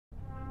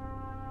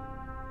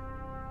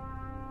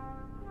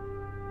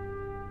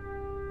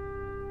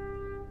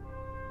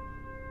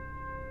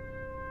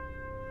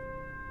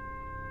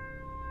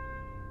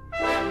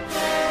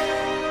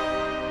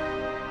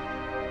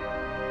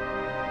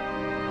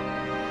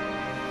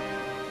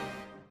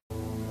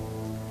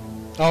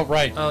Oh,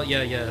 right. Oh,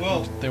 yeah.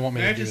 Well, They want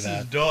me to do Mantis that.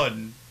 is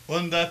done.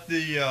 Wasn't that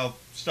the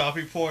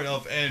stopping point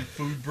of end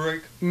food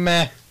break?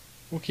 Meh.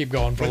 We'll keep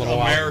going for a little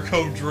while.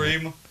 Americo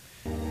Dream.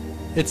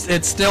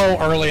 It's still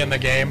early in the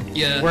game.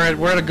 Yeah.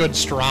 We're at a good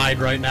stride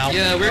right now.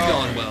 Yeah, we're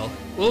going well.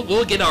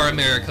 We'll get our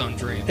American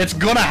dream. It's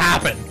gonna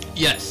happen.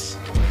 Yes.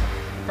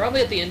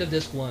 Probably at the end of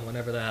disc 1,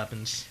 whenever that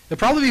happens. It'll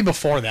probably be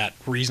before that,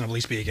 reasonably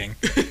speaking.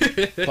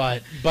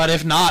 but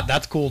if not,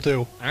 that's cool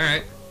too.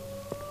 Alright.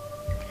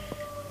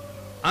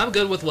 I'm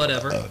good with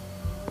whatever.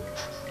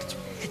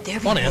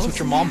 Funny, that's what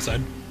your mom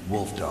said.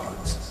 Wolf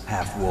dogs.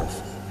 Half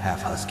wolf,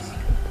 half husky.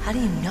 How do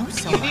you know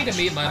so You much? need to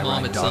meet my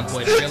mom at some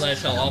point to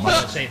realize how awful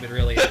that statement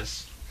really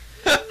is.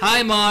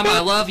 Hi, Mom. I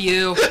love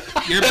you.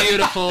 You're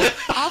beautiful.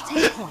 I'll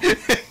take one.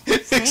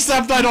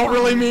 Except I don't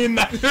really mean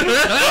that.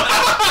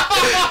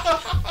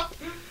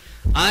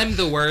 I'm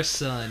the worst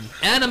son.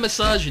 And a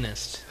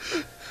misogynist.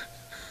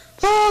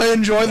 Oh, I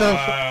enjoy the...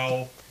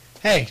 Wow.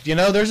 Hey, you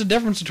know, there's a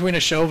difference between a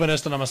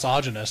chauvinist and a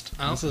misogynist.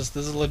 Oh. This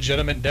is a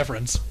legitimate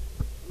difference.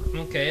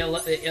 Okay,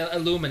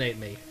 illuminate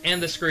me.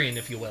 And the screen,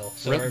 if you will.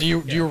 So Do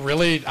you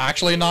really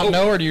actually not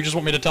know, or do you just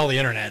want me to tell the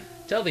internet?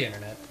 Tell the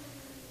internet.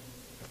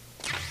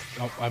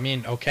 Oh, I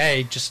mean,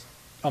 okay, just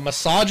a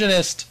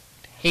misogynist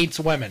hates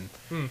women.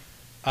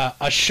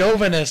 A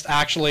chauvinist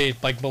actually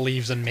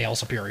believes in male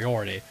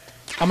superiority.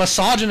 A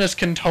misogynist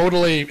can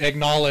totally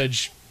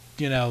acknowledge,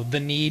 the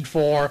need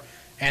for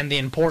and the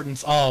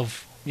importance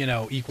of,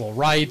 equal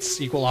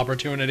rights, equal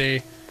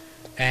opportunity,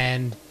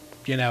 and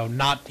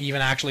not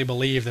even actually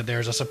believe that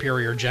there's a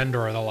superior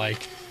gender or the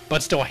like,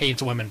 but still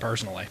hates women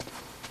personally.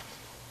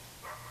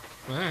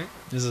 All right.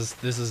 This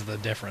is the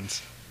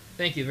difference.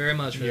 Thank you very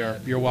much for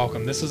that. You're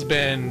welcome. This has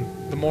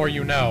been The More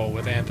You Know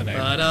with Anthony.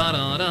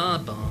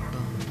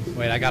 Ba-da-da-da-bum-bum.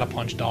 Wait, I gotta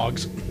punch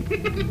dogs.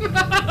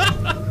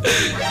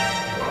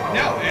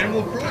 Now,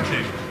 animal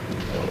cruelty.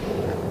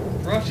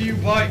 Brought to you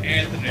by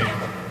Anthony.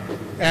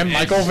 And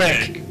Michael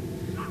Vick.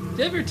 Did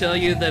I ever tell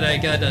you that I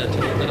got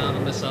told that I'm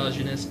a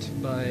misogynist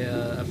by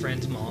a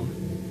friend's mom?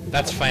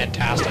 That's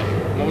fantastic.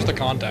 What was the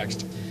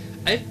context?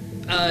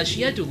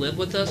 She had to live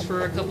with us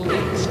for a couple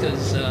weeks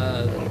because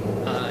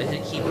I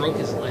think he broke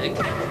his leg,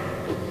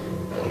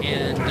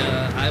 and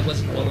I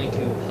wasn't willing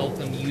to help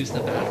him use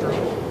the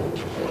bathroom.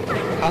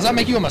 How does that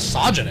make you a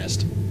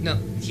misogynist? No,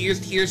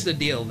 here's the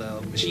deal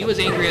though. She was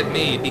angry at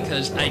me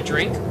because I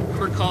drank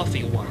her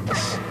coffee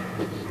once,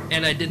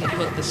 and I didn't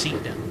put the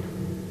seat down.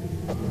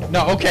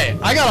 No, okay,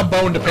 I got a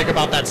bone to pick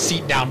about that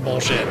seat down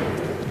bullshit.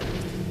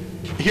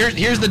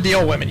 Here's the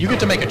deal, women. You get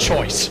to make a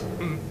choice.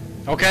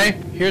 Okay?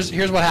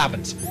 Here's what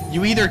happens.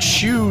 You either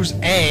choose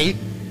A,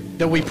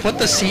 that we put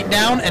the seat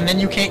down and then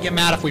you can't get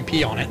mad if we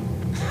pee on it.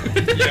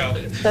 Yeah.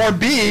 Or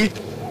B,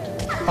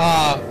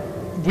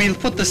 we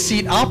put the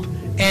seat up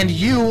and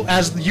you,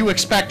 as you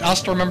expect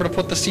us to remember to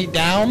put the seat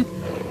down,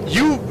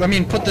 you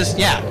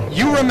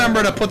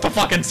remember to put the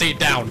fucking seat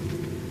down.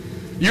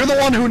 You're the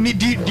one who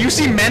do you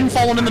see men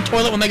falling in the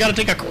toilet when they gotta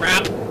take a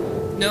crap?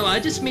 No,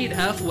 I just meet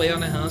halfway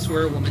on a house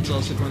where a woman's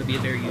also going to be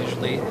there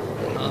usually.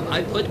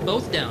 I put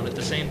both down at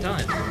the same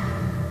time.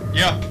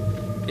 Yeah.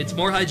 It's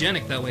more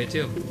hygienic that way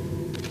too.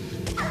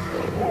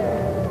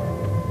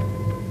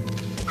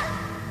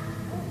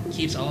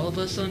 Keeps all of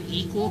us on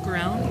equal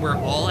ground. We're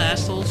all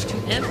assholes to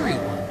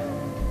everyone.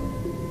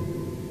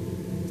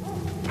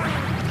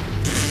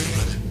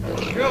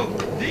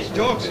 These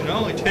dogs can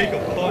not only take a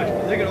punch,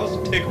 but they can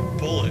also take a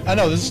bullet. I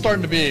know, this is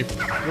starting to be a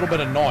little bit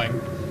annoying.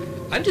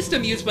 I'm just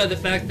amused by the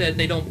fact that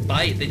they don't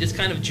bite. They just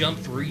kind of jump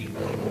through you.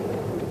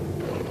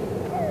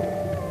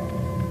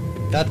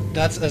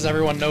 That's, as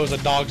everyone knows, a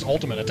dog's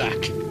ultimate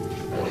attack.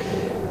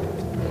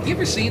 Have you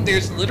ever seen,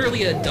 there's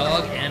literally a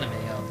dog anime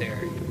out there.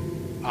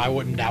 I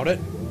wouldn't doubt it.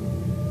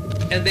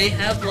 And they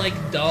have,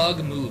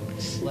 dog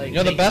moves.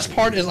 The best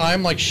part is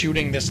I'm,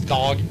 shooting this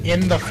dog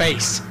in the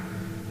face.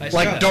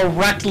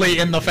 Directly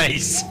in the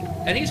face.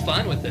 And he's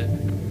fine with it.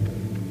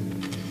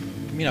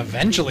 I mean,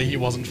 eventually he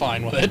wasn't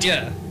fine with it.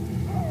 Yeah.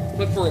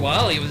 But for a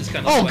while he was just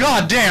kind of Oh,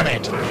 god damn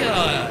it!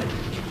 God.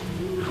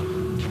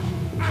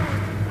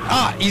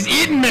 Ah, he's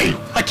eating me!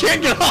 I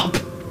can't get up!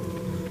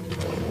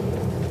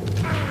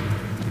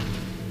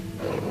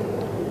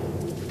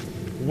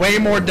 Way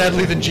more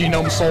deadly than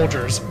genome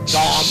soldiers.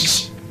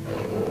 Dogs.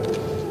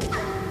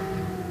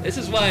 This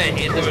is why I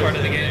hate this part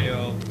of the game.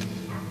 A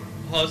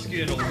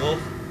husky and a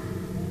wolf.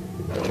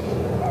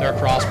 They're a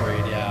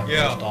crossbreed, yeah.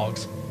 Yeah. Wolf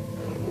dogs.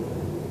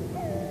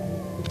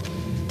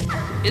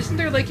 Isn't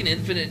there an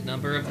infinite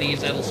number of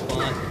these that'll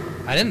spawn?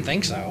 I didn't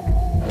think so.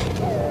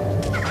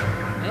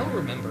 I don't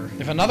remember.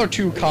 If another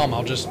two come,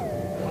 I'll just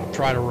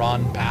try to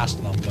run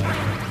past them, but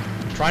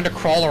trying to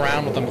crawl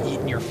around with them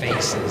eating your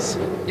faces.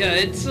 Yeah,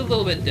 it's a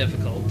little bit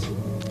difficult.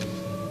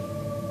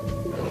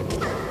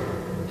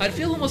 I'd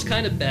feel almost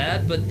kind of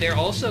bad, but they're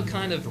also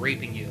kind of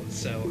raping you,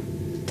 so...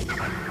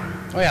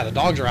 Oh yeah, the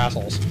dogs are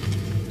assholes.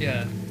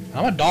 Yeah.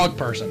 I'm a dog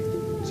person,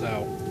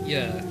 so...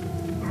 Yeah.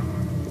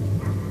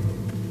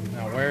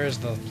 Now, where is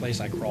the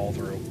place I crawl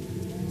through?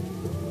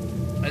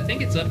 I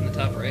think it's up in the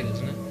top right,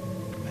 isn't it?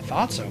 I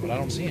thought so, but I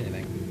don't see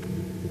anything.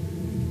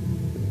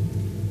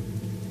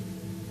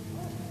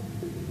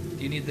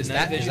 Do you need the Is night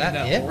that- vision is that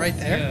in it hole? right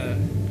there? Yeah.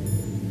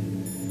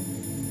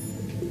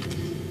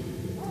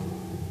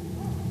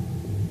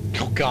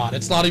 Oh god,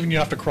 it's not even you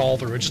have to crawl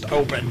through, it's just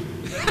open.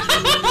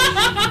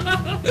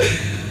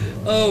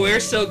 Oh, we're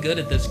so good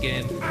at this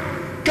game.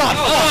 God!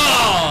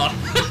 Oh!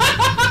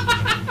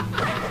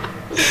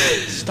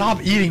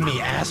 Stop eating me,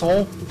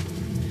 asshole!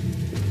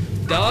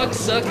 Dogs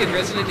suck in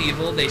Resident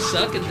Evil. They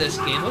suck in this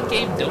game. What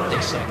game don't they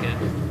suck in?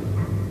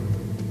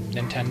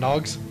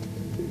 Nintendogs?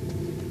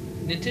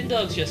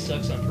 Nintendogs just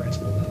sucks on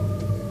principle, though.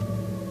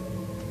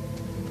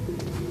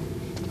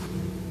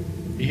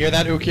 You hear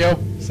that, Ukyo?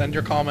 Send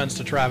your comments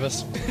to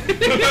Travis.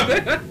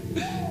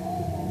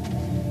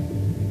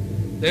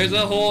 There's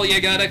a hole.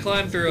 You gotta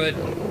climb through it.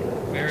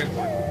 Very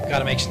important.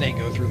 Gotta make Snake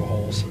go through the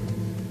holes.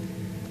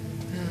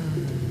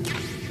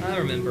 I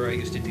remember I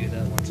used to do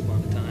that once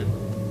upon a time.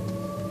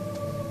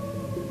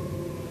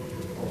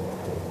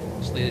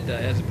 Slated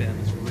diazepam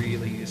is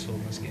really useful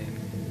in this game.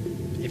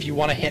 If you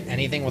want to hit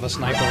anything with a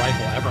sniper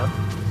rifle ever.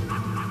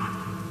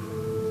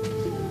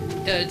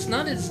 Yeah, it's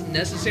not as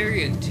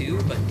necessary in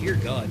 2, but dear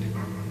God.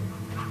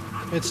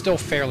 It's still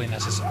fairly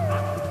necessary.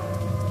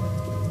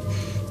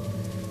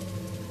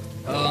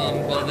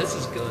 Well, this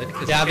is good.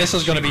 'Cause Yeah, you this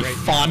can't is gonna shoot be right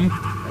fun.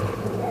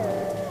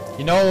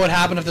 You know what would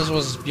happen if this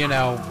was, you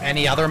know,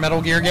 any other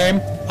Metal Gear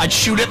game? I'd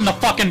shoot it in the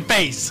fucking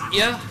face! now.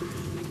 Yeah.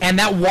 And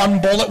that one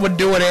bullet would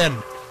do it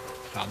in.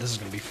 God, this is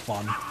gonna be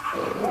fun.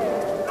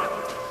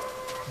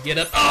 Get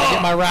up. I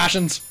get my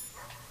rations.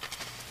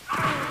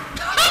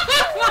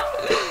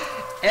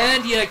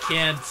 And you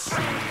can't see.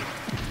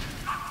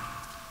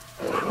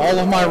 All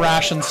of my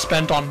rations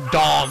spent on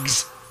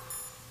dogs.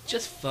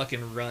 Just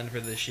fucking run for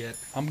this shit.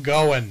 I'm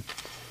going.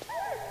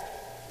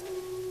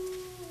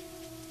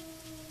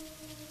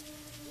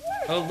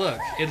 Oh, look.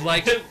 It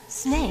like...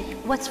 Snake,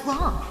 what's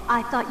wrong?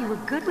 I thought you were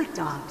good with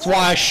dogs. That's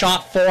why I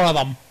shot 4 of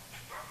them.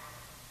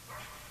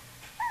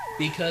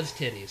 Because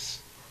titties.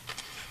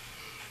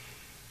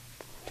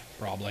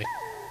 Probably.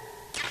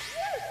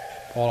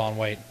 Hold on,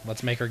 wait.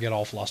 Let's make her get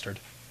all flustered.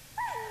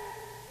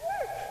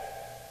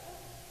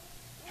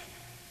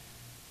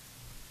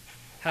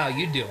 How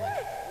you doing?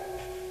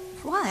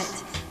 What?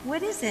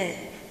 What is it?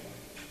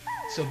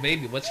 So,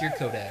 baby, what's your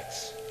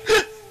codex?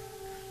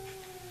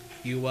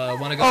 You,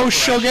 wanna go... Oh, for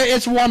sugar,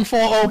 rations? it's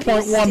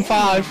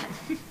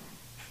 140.15.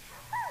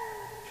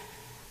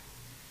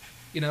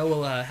 You know,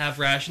 we'll, have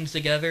rations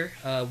together.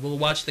 We'll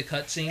watch the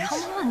cutscenes.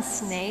 Come on,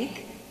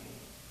 Snake.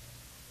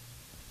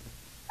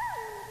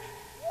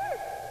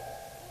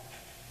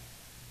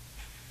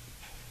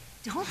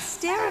 Don't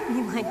stare at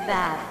me like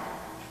that.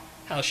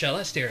 How shall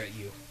I stare at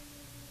you?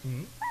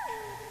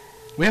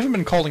 We haven't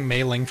been calling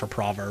Mei Ling for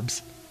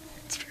Proverbs.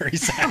 It's very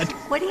sad.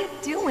 What are you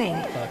doing?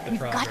 Fuck the You've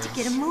got to Proverbs.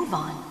 get a move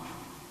on.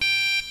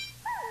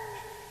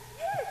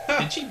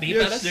 Did she beat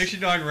You have us?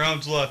 69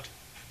 rounds left.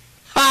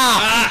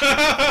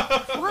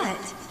 Ha! What?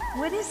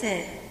 What is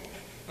it?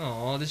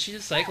 Oh, did she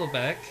just cycle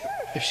back?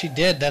 If she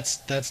did,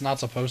 that's not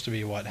supposed to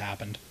be what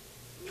happened.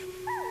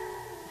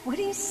 What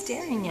are you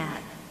staring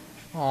at?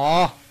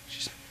 Aw,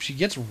 she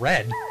gets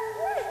red.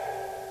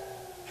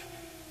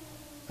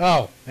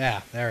 Oh,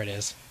 yeah, there it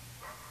is.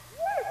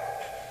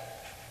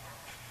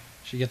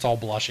 She gets all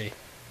blushy.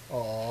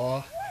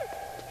 Aw.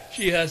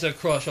 She has a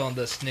crush on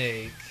the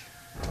snake.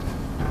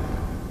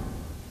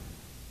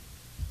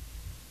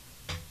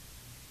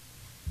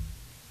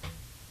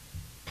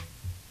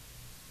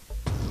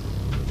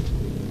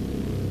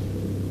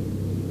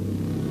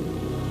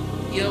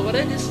 You know, what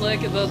I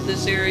dislike about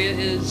this area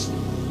is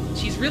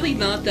she's really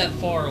not that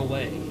far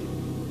away.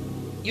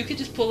 You could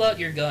just pull out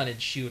your gun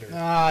and shoot her.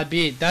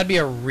 That'd be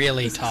a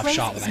really This tough place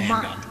shot with a is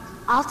mine. handgun.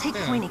 I'll take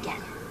point again.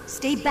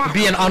 Stay back.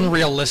 It'd be an okay?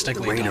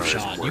 unrealistically radar tough is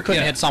shot. You working.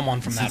 couldn't Yeah. hit someone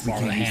from that Since we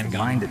far with a can't use the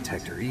handgun. mine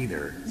detector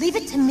either. Leave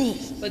it to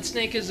me. But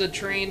Snake is a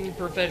trained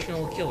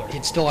professional killer.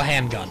 It's still a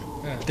handgun.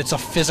 Yeah. It's a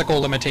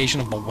physical limitation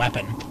of the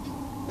weapon.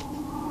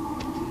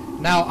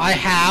 Now, I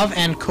have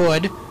and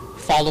could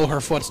follow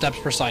her footsteps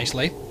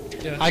precisely.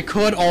 Yeah. I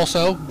could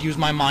also use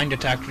my mine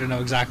detector to know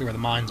exactly where the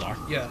mines are.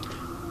 Yeah.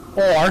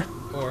 Or,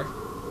 Or...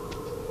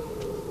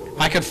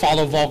 I could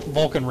follow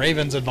Vulcan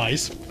Raven's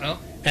advice Oh.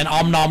 and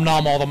nom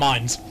nom all the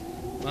mines.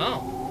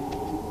 Oh.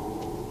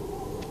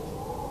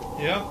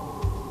 Yeah.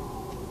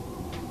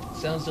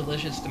 Sounds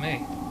delicious to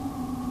me.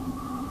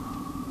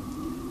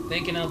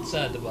 Thinking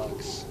outside the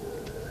box.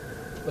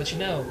 But you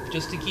know,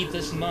 just to keep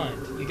this in mind,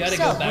 you gotta So,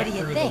 go what back do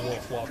you through think? the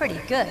wolf walkway.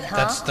 Pretty good,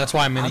 huh? That's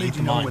why I'm How gonna did eat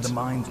you the know where mines. the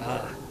mines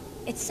were?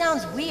 It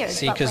sounds weird,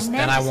 See, but because when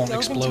then I Mantis won't dove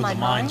into explode my the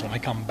mines mind, when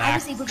I come I back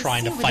was able to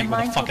trying see to where fight the with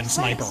a mines fucking were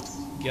sniper. placed.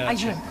 Are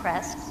Gotcha. you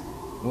impressed?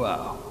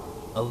 Well,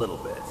 a little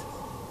bit.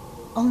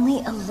 Only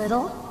a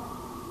little?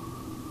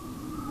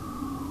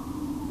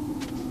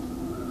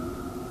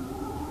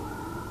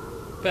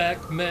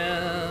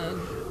 Pac-Man.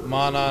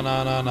 Ma na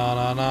na na na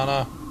na na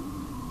na.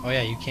 Oh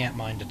yeah, you can't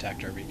mine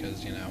detect her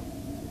because, you know.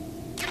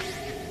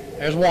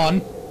 There's one.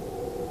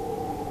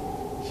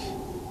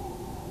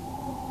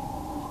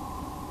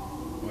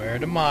 Where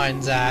the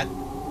mines at?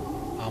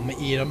 I'ma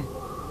eat them.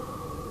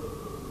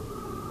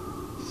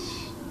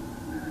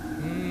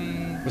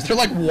 Was there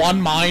like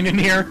one mine in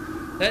here?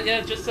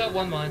 Yeah, just that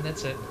one mine.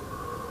 That's it.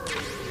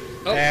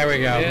 Oh, There we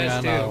go.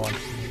 yes, Got another two. one.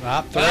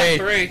 Ah, three.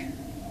 Three.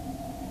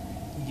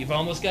 You've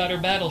almost got her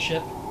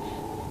battleship.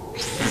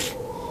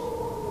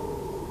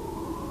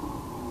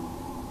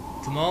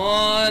 Come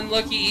on,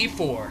 lucky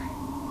E4.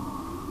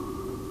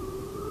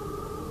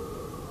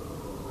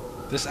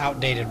 This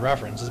outdated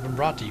reference has been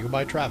brought to you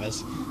by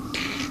Travis.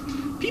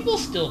 People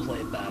still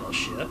play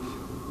Battleship,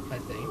 I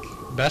think.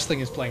 Best thing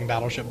is playing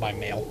Battleship by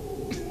mail.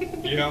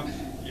 Yeah,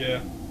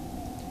 yeah.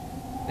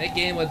 That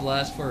game would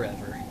last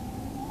forever.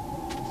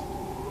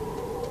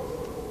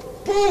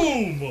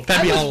 Boom!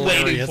 That'd be I was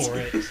hilarious.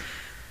 waiting for it.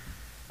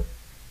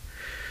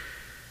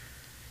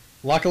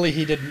 Luckily,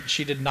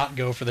 she did not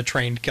go for the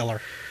trained killer.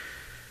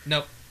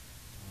 Nope.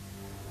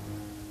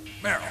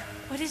 Meryl.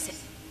 What is it?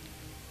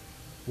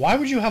 Why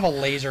would you have a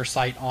laser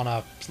sight on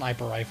a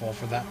sniper rifle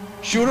for that?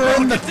 Shoot her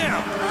in the...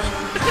 Down.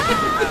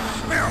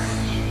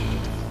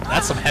 Meryl.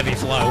 That's some heavy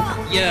flow.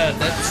 Yeah,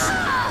 that's...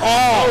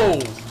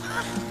 Oh!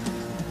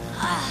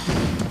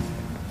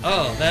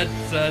 Oh,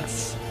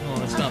 that's... Oh,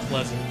 that's not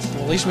pleasant.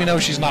 Well, at least we know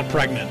she's not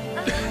pregnant.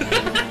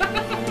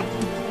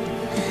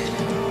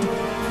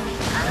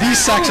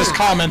 These sexist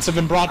comments have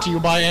been brought to you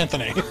by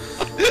Anthony.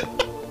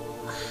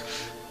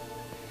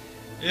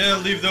 Yeah,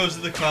 leave those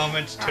in the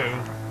comments too.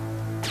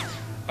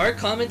 Our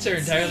comments are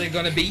entirely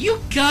going to be, you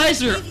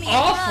guys are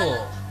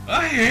awful!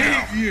 I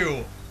hate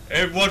you!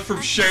 And one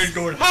from Shane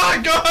going,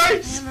 hi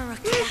guys! I'm a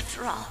rookie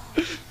after all.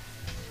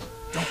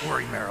 Don't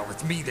worry, Meryl.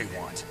 It's me they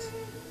want.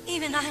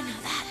 Even I know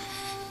that.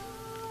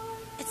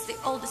 It's the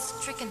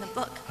oldest trick in the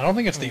book. I don't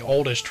think it's the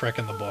oldest trick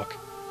in the book.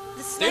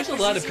 The There's a snipers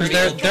lot of use pretty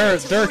radio old There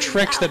to are lure you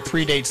tricks that out.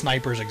 predate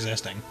snipers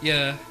existing.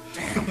 Yeah.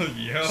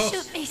 Yeah.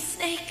 Shoot me,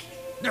 Snake.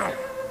 No.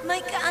 My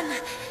gun.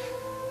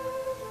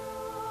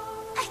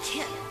 I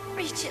can't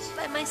reach it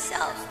by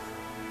myself.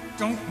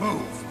 Don't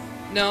move.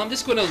 No, I'm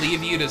just going to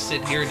leave you to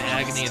sit here in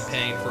agony and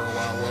pain for a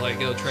while I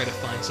go try to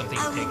find something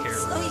to I take will care of.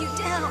 slow you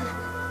down.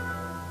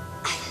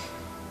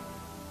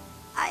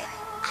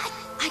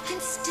 I can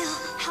still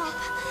help.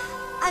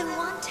 I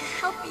want to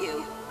help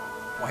you.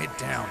 Quiet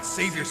down.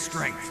 Save your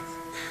strength.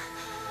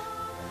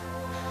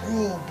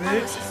 Rule, I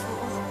was a bitch.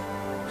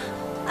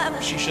 fool. I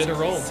was She supposed should have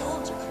to be a rolled.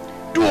 soldier,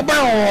 Do a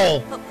barrel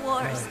roll! but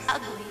war is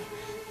ugly.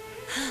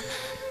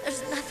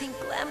 There's nothing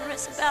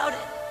glamorous about it.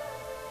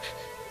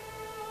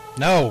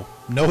 No,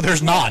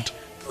 there's not.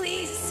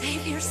 Please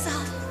save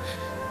yourself.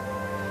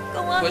 Go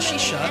on. Was she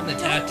Lady, shot in and the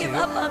don't tattoo? give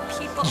up on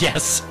people.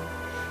 Yes.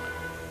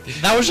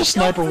 That was just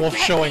Sniper Wolf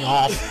forget showing me.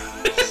 off.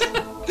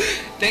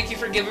 Thank you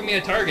for giving me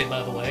a target,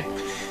 by the way.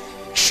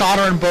 Shot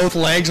her in both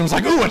legs and was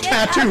like, ooh, a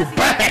tattoo!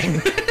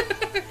 Bang!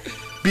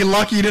 Be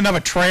lucky you didn't have a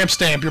tramp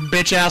stamp. Your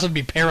bitch ass would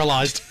be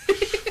paralyzed. I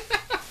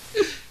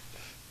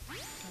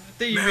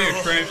think you made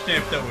a tramp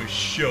stamp that was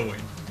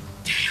showing.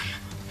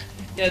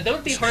 Yeah, that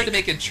would be hard to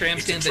make a tramp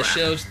It's a stamp that trap.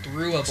 shows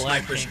through a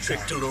black Sniper's tank trick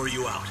top. to lure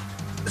you out.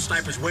 The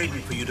sniper's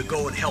waiting for you to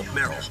go and help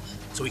Meryl,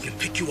 so he can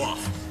pick you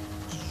off.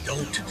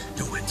 Don't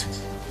do it.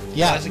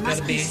 Yeah, Why's it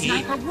gotta be a he?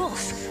 Sniper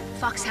Wolf.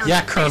 Foxhound.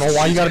 yeah, Colonel,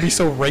 why you gotta be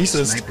so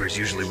racist? Snipers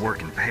usually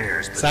work in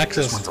pairs, but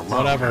this one's Sexist, alone,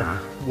 whatever. huh?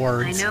 I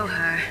Words. know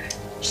her.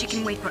 She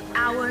can wait for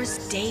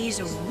hours, days,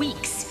 or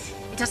weeks.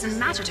 It doesn't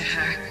matter to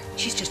her.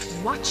 She's just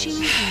watching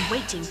and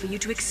waiting for you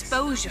to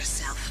expose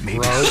yourself. Maybe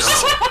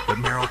Gross. so, but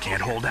Meryl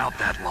can't hold out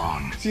that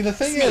long. See, the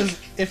thing Snake, is,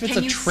 if it's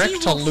can a you trick see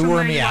to Wolf from lure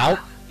where me you out,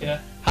 are? Yeah.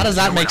 how does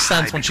that Nowhere make to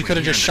sense hide when she between could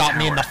have here just and the shot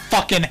me in the tower.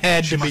 fucking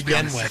head She to must be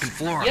on begin the second with?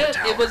 floor of Yeah, the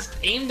tower. it was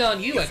aimed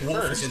on you at If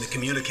Wolf is first. in the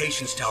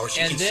communications tower, she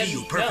And can then, see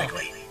you no.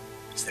 perfectly.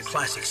 It's the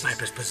classic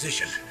sniper's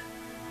position.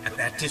 At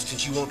that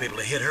distance, you won't be able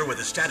to hit her with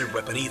a standard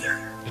weapon either.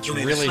 It's You'll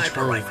need really a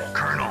sniper true. rifle.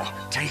 Colonel,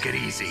 take it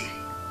easy.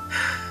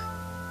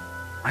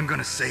 I'm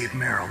gonna save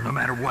Meryl no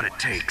matter what it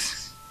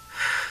takes.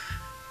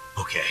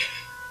 Okay.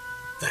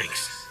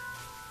 Thanks.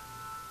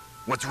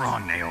 What's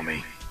wrong,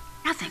 Naomi?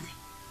 Nothing.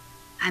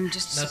 I'm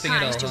just Nothing at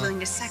surprised all, you're huh? willing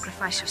to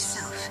sacrifice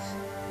yourself.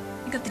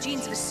 You got the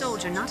genes of a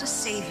soldier, not a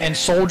savior. And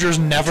soldiers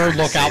never Trying to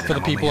look say out that for the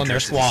I'm only people in their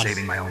interested in squad.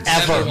 saving my own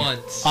Ever. Never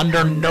once.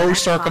 Under no That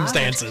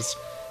circumstances.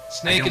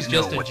 Snake I is don't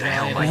just know a what the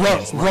hell giant. my Ro-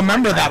 kids look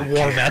remember like. I that, don't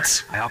war care.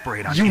 vets. I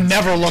operate on You instinct.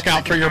 never look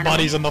out for Like an your animal.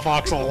 buddies in the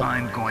foxhole.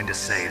 I'm going to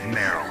save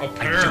Meryl. I don't need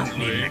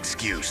Apparently. an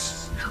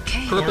excuse.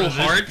 Okay. Purple Or this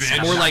hearts?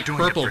 bitch. More I'm like not doing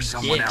it purple for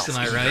someone dicks, else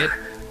am I either. right?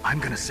 I'm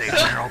gonna save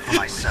Meryl for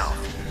myself.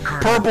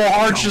 Colonel, Purple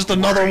heart's don't just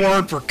another worry.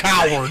 word for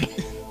coward.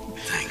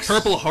 Thanks.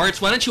 Purple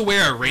hearts? Why don't you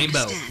wear a rainbow,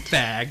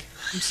 Understand.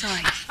 fag? I'm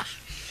sorry.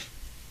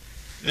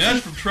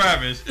 That's from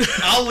Travis.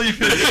 I'll leave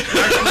his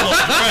actual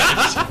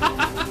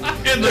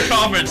address in the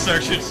comment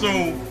section,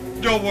 so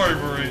don't worry,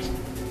 Maurice.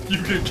 You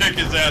can kick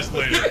his ass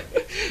later.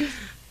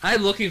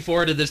 I'm looking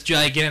forward to this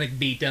gigantic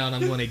beatdown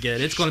I'm going to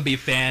get. It's going to be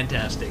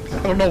fantastic.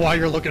 I don't know why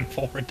you're looking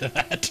forward to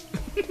that.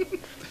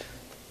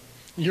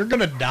 You're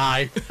gonna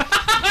die.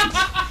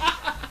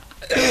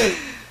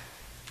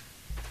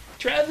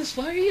 Travis,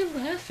 why are you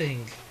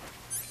laughing?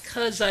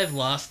 Because I've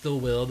lost the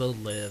will to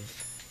live.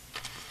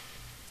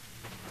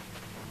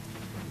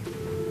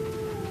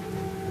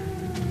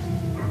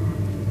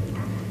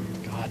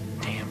 God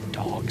damn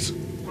dogs.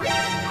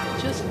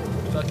 Just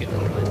Fucking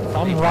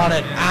I'm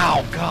running.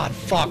 Ow, God,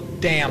 fuck,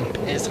 damn,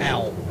 piss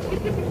hell.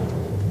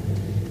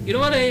 You know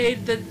what I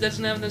hate that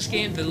doesn't have in this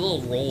game? The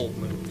little roll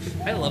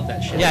move. I love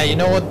that shit. Yeah, you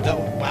know what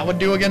I would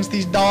do against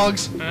these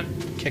dogs? Huh?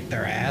 Kick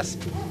their ass.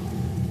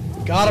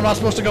 God, I'm not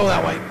supposed to go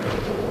that way.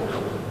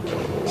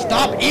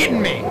 Stop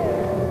eating me!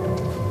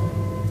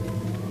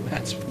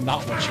 That's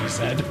not what she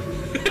said.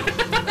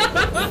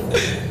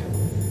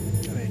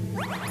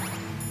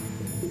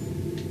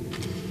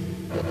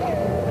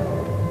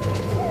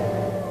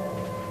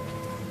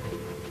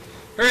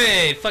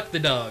 Hooray! Fuck the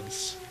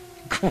dogs.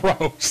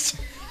 Gross.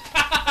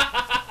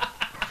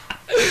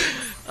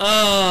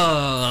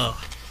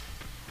 Oh,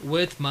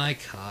 with my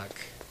cock.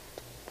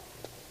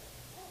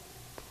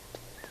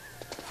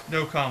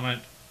 No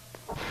comment.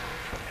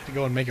 To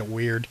go and make it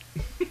weird.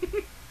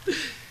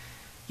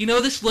 You know,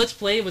 this Let's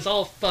Play was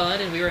all fun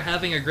and we were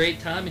having a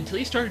great time until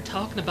you started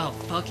talking about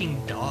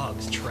fucking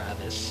dogs,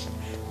 Travis.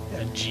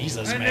 Yeah,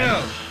 Jesus, I man.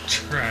 know,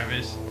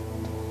 Travis.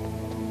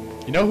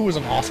 You know who was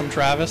an awesome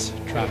Travis?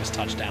 Travis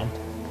Touchdown.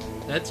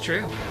 That's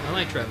true. I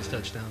like Travis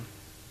Touchdown.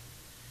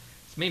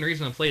 It's the main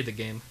reason I played the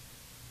game.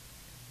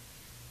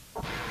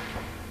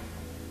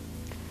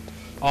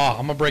 Oh,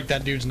 I'm gonna break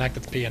that dude's neck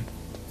that's peeing.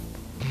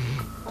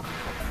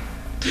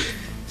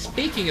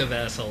 Speaking of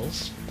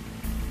assholes,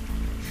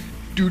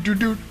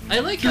 Dude. I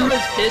like how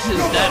his piss is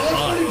that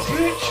hot.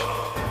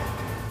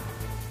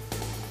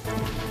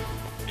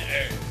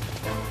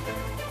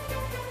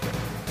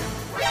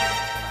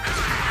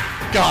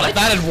 God, if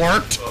that had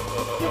worked.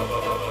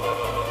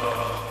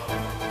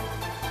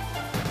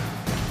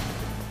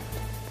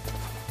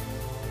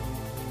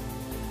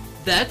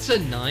 That's a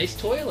nice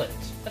toilet.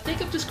 I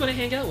think I'm just going to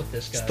hang out with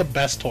this guy. It's the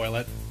best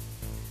toilet.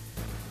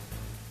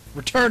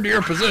 Return to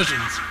your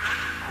positions.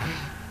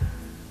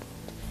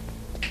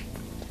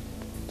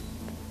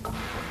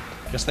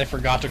 Guess they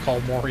forgot to call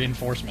more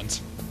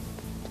reinforcements.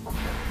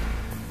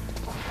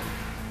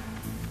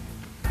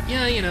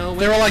 Yeah, you know.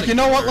 They were like, you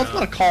know what? Let's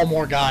not call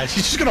more guys.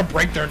 He's just gonna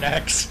break their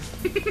necks.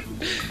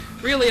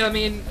 Really, I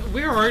mean,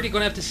 we're already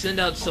going to have to send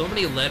out so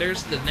many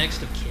letters to the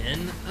next of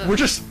kin. We're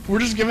just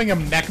giving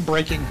him neck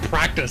breaking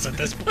practice at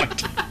this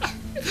point.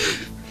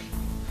 Is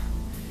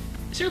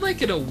there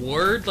like an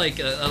award, like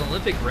an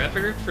Olympic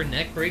record for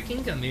neck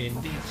breaking? I mean,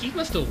 he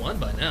must have won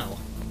by now.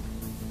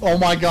 Oh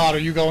my God, are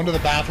you going to the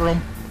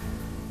bathroom?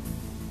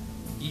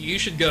 You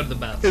should go to the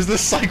bathroom. Is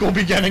this cycle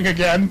beginning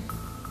again?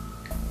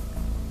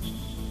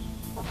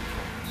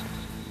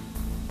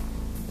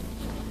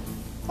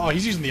 Oh,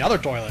 he's using the other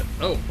toilet.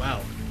 Oh,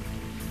 wow.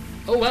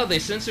 Oh, wow, they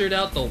censored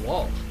out the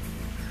wall.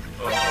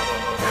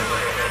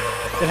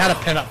 It had a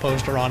pinup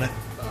poster on it.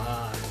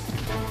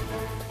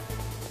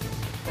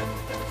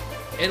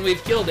 And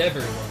we've killed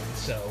everyone,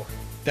 so...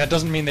 That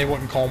doesn't mean they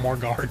wouldn't call more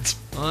guards.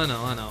 I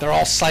know. They're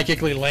all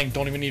psychically linked,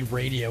 don't even need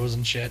radios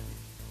and shit.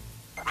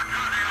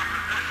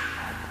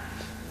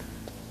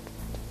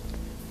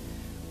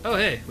 Oh,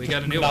 hey, we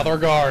got a new Another one.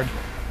 guard.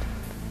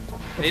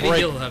 Maybe break,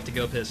 he'll have to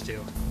go piss,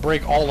 too.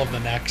 break all of the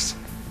necks.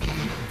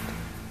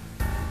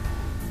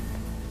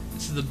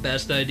 This is the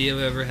best idea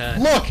I've ever had.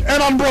 Look!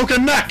 An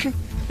unbroken neck!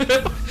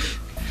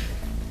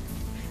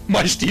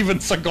 My Steven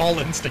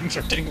Seagal instincts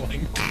are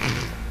tingling.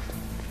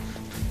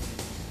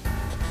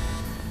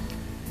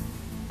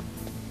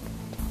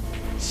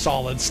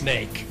 Solid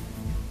Snake.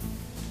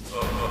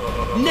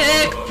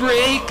 Neck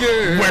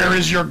breaker! Where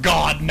is your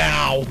god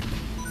now?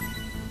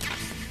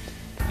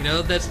 You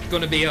know, that's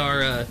going to be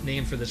our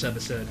name for this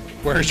episode.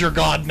 Where's your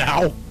god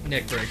now?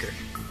 Neck breaker.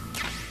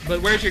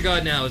 But Where's Your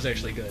God Now is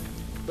actually good.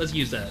 Let's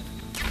use that.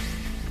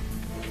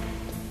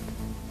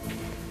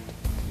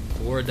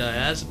 Or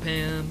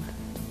diazepam.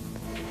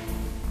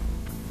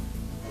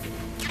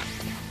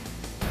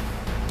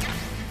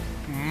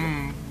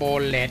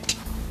 Bullet.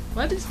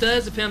 Why does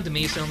diazepam to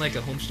me sound like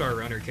a Homestar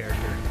Runner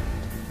character?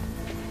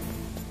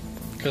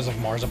 Because of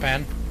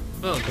marzipan,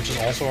 Oh, which is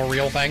also a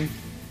real thing.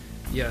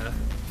 yeah.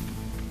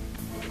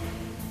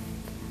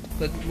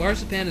 But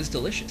marzipan is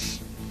delicious.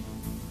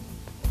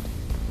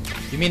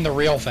 You mean the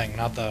real thing,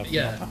 not the...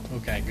 Yeah. not the-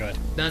 okay, good.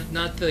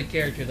 Not the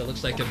character that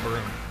looks like a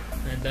broom.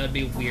 And that would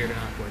be weird and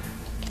awkward.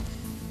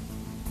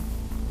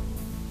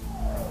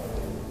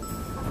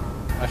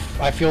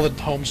 I feel that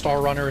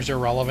Homestar Runner is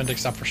irrelevant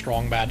except for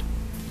Strong Bad.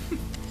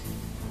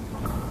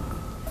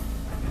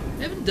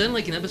 They haven't done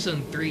like an episode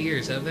in 3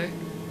 years, have they?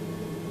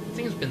 I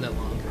think it's been that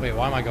long. Wait,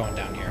 why am I going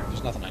down here?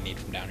 There's nothing I need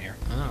from down here.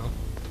 Oh.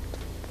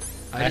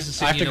 I just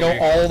have assumed to you know go where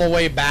you're all the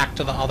way back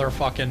to the other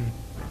fucking...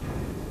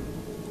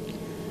 going.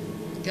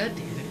 God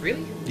damn it,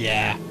 really?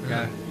 Yeah.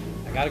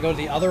 I gotta go to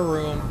the other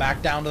room,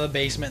 back down to the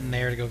basement, and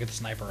there to go get the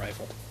sniper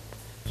rifle.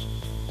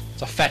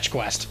 It's a fetch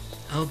quest.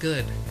 Oh,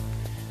 good.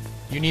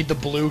 You need the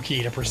blue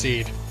key to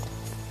proceed.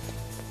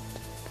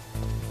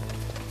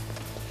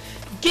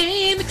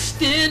 Game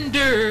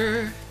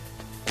extender!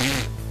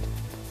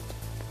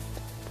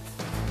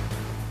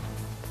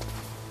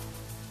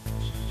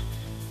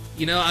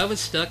 You know, I was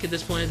stuck at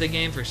this point of the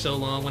game for so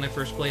long when I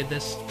first played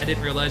this, I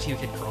didn't realize you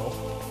could crawl.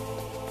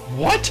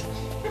 What?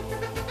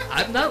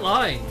 I'm not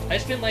lying. I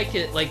spent like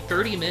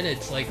 30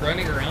 minutes like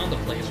running around the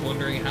place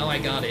wondering how I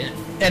got in.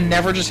 And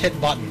never just hit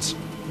buttons.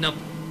 Nope.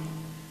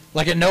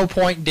 Like at no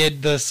point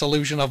did the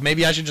solution of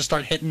maybe I should just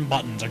start hitting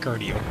buttons occur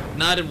to you.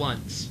 Not at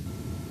once.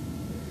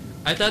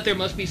 I thought there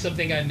must be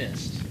something I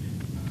missed.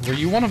 Were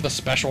you one of the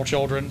special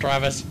children,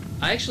 Travis?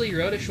 I actually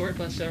rode a short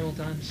bus several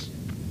times.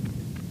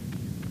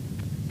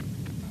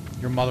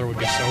 Your mother would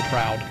be so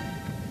proud.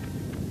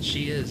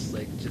 She is,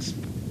 like, just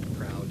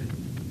proud.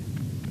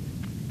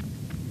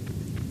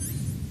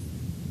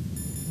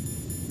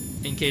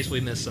 In case we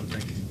missed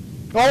something.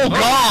 Oh,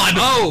 God!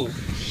 Oh!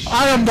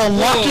 I am the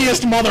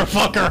luckiest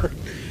motherfucker!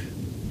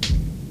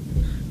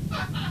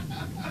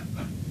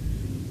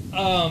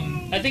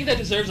 I think that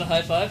deserves a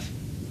high five.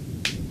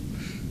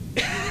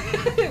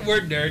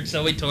 We're nerds,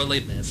 so we totally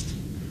missed.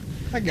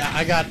 I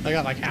got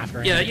like half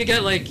grand. Yeah, you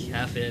got like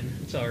half in.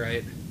 It's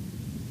alright.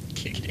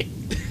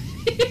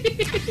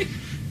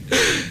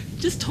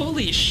 Just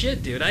totally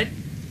shit, dude.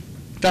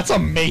 That's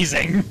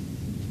amazing.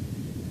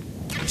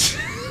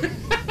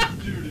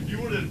 Dude, if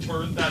you would have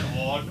turned that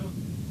on,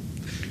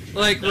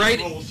 like that right.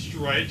 little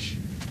stretch.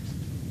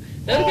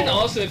 That would have been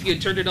awesome if you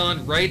had turned it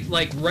on right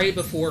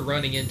before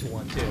running into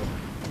one too.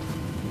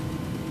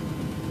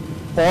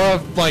 Or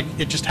if, like,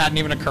 it just hadn't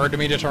even occurred to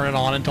me to turn it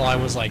on until I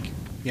was, like,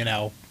 you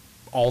know,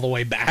 all the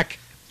way back.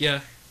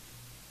 Yeah.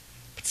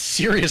 But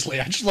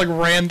seriously, I just, like,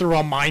 ran through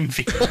a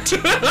minefield.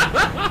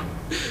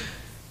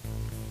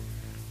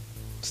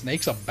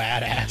 Snake's a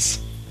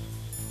badass.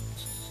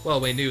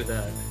 Well, we knew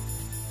that.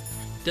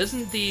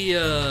 Doesn't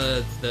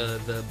the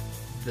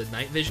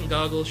night vision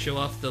goggles show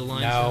off the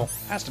lines? No,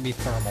 it has to be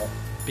thermal,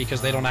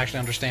 because they don't actually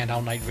understand how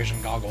night vision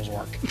goggles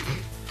work.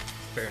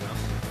 Fair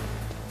enough.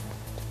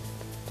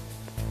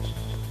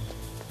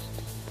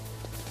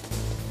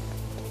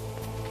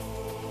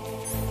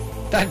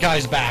 That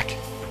guy's back.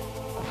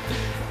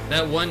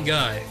 That one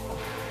guy.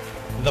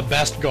 The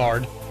best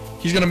guard.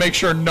 He's gonna make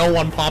sure no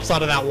one pops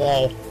out of that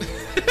wall.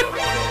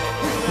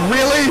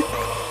 Really?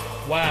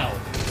 Wow.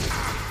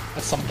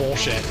 That's some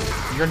bullshit.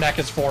 Your neck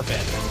is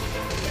forfeit.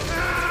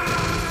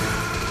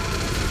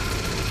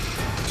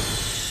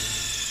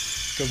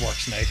 Good work,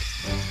 Snake.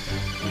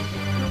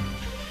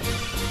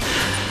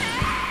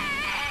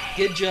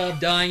 Good job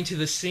dying to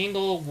the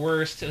single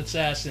worst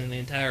assassin in the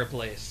entire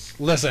place.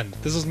 Listen,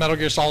 this is Metal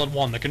Gear Solid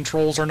 1. The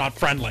controls are not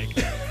friendly.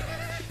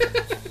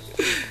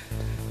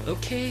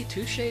 Okay,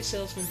 touche,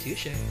 salesman,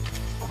 touche.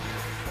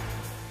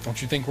 Don't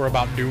you think we're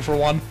about due for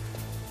one?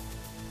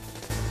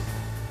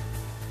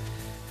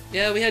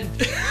 Yeah, we had...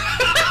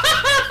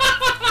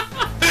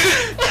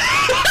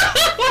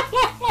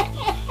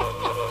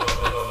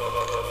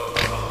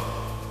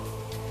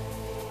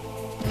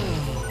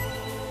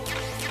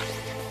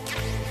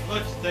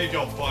 Let's think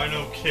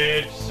albino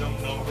kid, some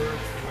number,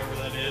 whoever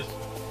that is.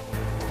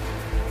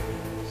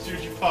 As soon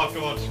as you popped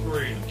on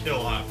screen, a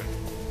kill happened.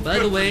 By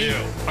Good the for way, you.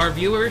 our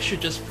viewers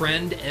should just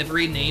friend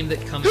every name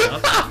that comes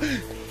up.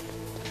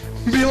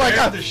 Be like,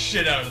 Scare the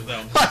shit out of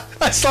them.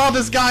 I saw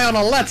this guy on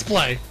a Let's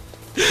Play.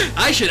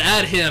 I should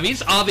add him.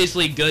 He's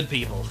obviously good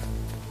people.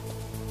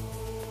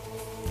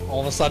 All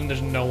of a sudden,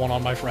 there's no one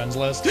on my friends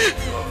list.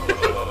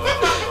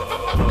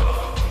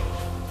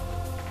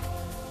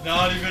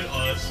 Not even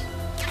us.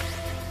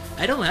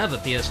 I don't have a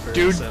PS4,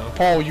 Dude, so...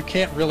 Paul, you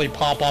can't really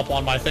pop up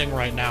on my thing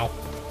right now.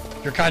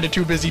 You're kind of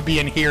too busy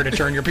being here to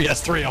turn your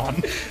PS3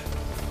 on.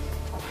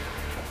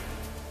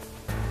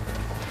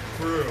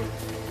 True.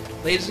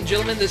 Ladies and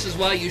gentlemen, this is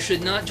why you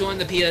should not join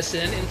the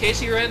PSN in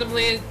case you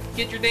randomly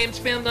get your name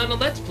spammed on a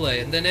Let's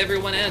Play and then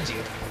everyone adds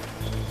you.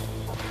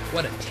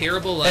 What a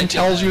terrible life. And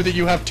tells you that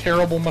you have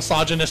terrible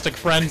misogynistic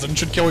friends and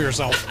should kill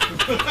yourself.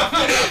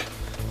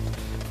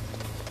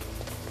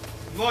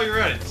 While you're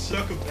at it,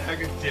 suck a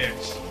bag of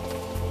dicks.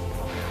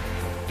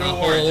 Don't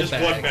A worry, whole just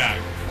bag. one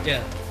bag.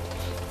 Yeah.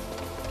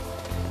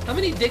 How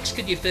many dicks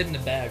could you fit in a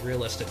bag,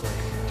 realistically?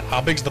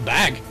 How big's the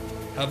bag?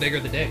 How big are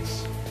the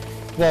dicks?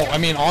 Well, I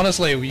mean,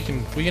 honestly, we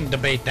can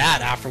debate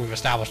that after we've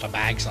established a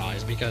bag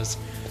size, because,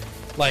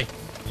 like,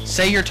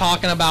 say you're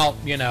talking about,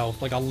 you know,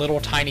 like a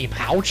little tiny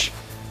pouch,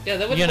 Yeah,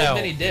 that wouldn't You know,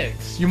 hold many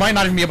dicks. you might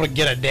not even be able to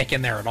get a dick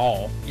in there at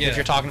all. Yeah. If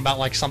you're talking about,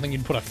 like, something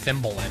you'd put a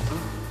thimble in.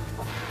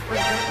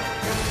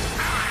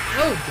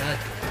 Oh, God.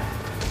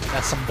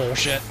 That's some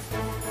bullshit.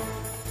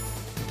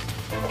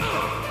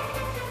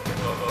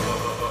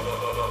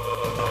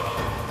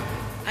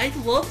 I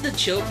love the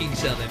choking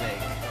sound they make.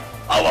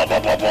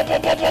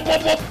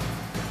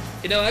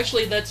 You know,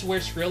 actually, that's where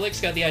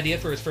Skrillex got the idea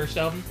for his first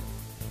album.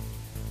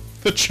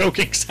 The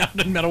choking sound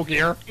in Metal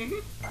Gear.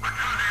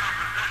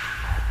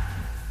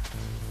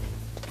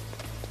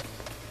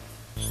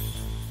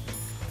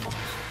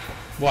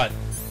 What?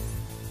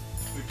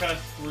 We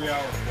passed 3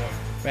 hours one.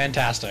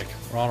 Fantastic.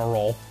 We're on a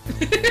roll.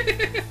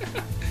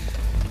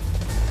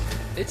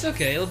 It's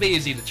okay, it'll be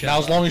easy to check. Now,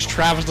 as long as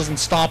Travis doesn't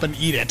stop and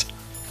eat it.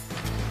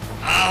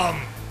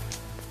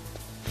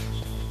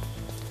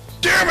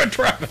 Damn it,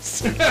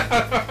 Travis!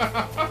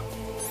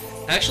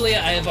 Actually,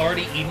 I have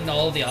already eaten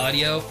all of the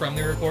audio from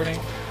the recording.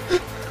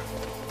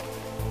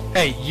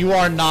 Hey, you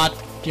are not,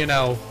 you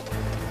know,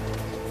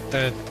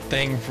 the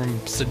thing from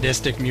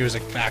Sadistic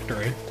Music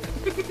Factory.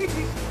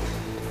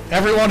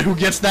 Everyone who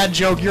gets that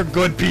joke, you're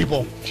good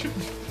people.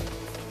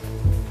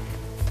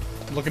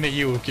 Looking at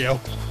you, Ukyo.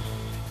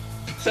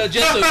 So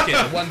just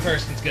Ukyo, one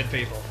person's good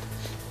people.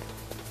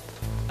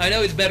 I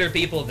know he's better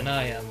people than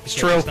I am. It's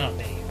true. It's not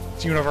me.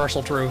 It's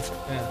universal truth.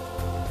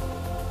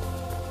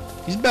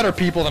 Yeah. He's better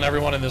people than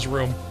everyone in this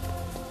room.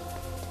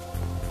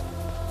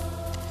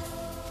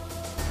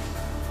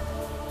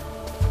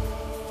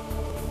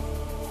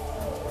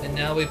 And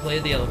now we play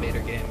the elevator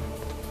game.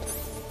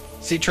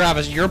 See,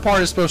 Travis, your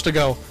part is supposed to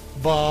go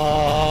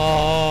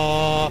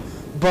ba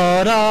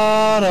ba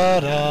da da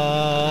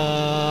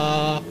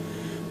da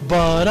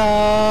ba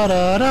da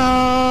da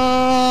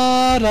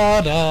da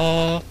da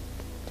da.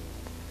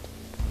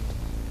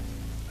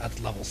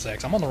 That's level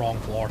 6. I'm on the wrong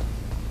floor.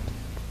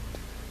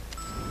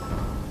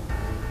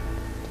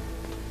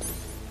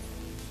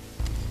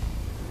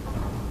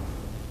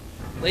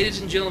 Ladies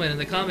and gentlemen, in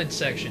the comments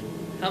section,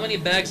 how many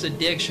bags of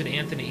dicks should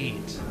Anthony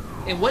eat?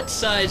 And what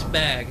size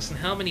bags, and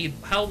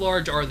how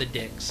large are the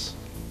dicks?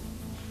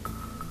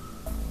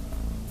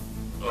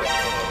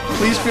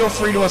 Please feel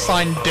free to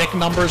assign dick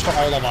numbers to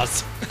all of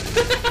us.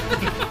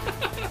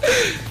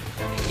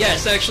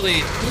 Yes,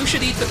 actually, who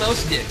should eat the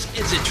most dicks?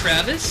 Is it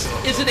Travis?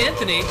 Is it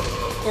Anthony?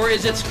 Or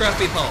is it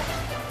Scruffy Paul?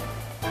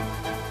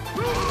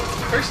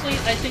 Personally,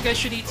 I think I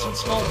should eat some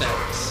small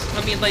bags.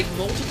 I mean, like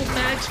multiple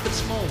bags, but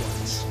small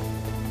ones.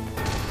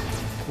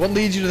 What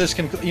leads you to this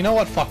conclusion? You know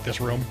what? Fuck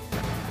this room.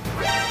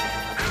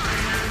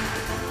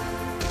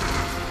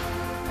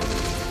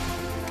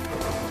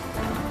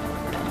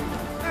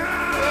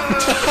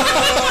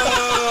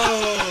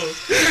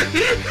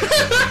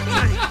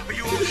 Are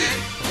you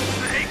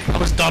okay? I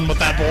was done with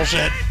that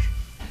bullshit.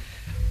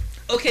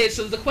 Okay,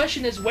 so the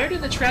question is, where do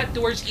the trap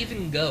doors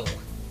even go?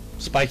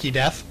 Spiky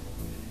Death.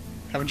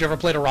 Haven't you ever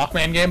played a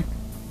Rockman game?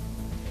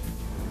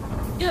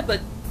 Yeah,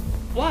 but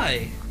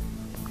why?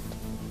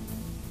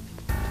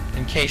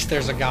 In case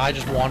there's a guy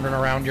just wandering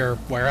around your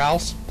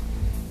warehouse?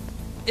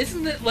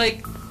 Isn't it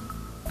like...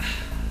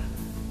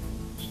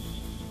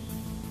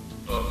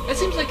 That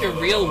seems like a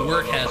real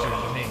work hazard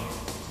to me.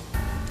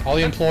 All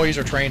the employees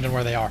are trained in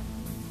where they are.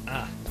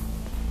 Ah.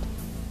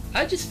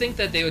 I just think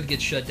that they would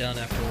get shut down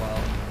after a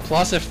while.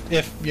 Plus,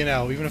 if you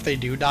know, even if they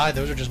do die,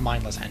 those are just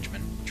mindless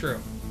henchmen. True.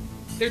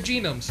 They're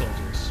genome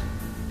soldiers.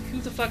 Who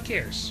the fuck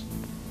cares?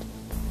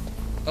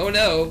 Oh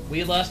no,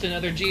 we lost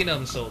another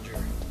genome soldier.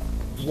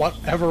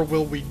 Whatever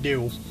will we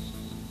do?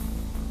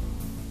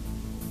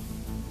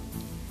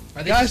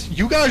 Are they Guys,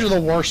 you guys are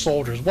the worst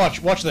soldiers. Watch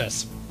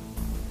this.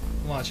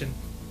 watching?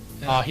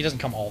 He doesn't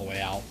come all the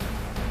way out.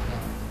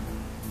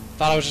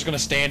 Thought I was just gonna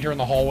stand here in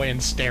the hallway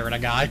and stare at a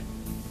guy.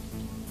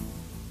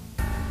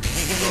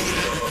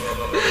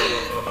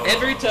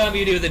 Every time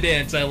you do the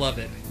dance, I love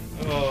it.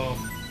 Oh.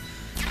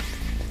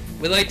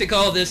 We like to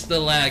call this the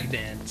lag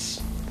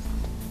dance.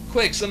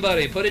 Quick,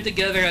 somebody, put it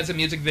together as a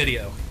music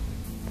video.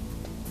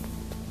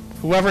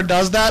 Whoever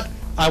does that,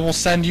 I will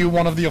send you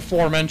one of the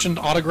aforementioned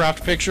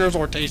autographed pictures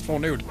or tasteful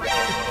nude. I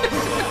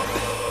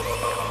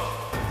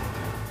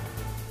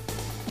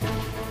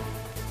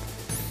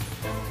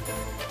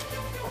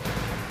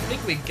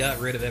think we got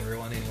rid of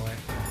everyone anyway.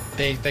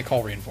 They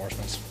call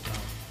reinforcements.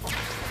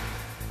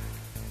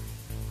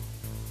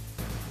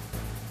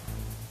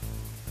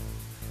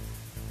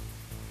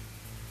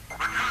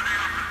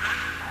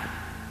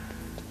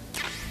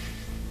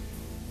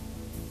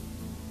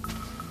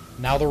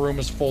 Now the room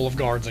is full of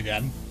guards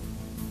again.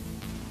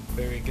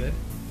 Very good.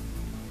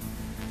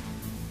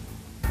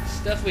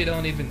 Stuff we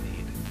don't even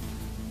need.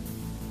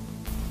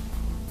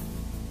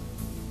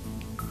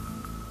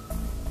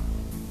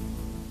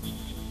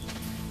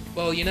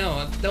 Well, you know,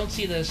 I don't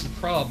see this as a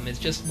problem. It's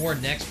just more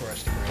necks for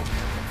us to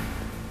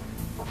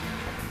break.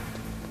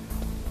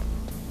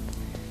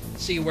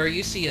 See, where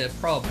you see a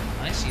problem,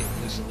 I see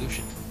a new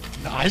solution.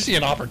 I see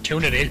an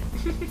opportunity.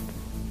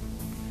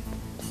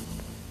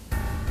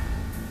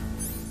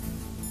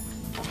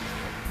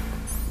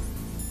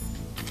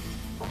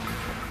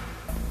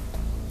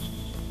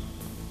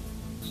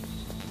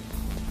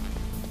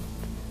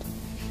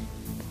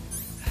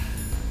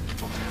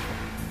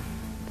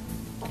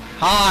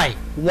 Hi,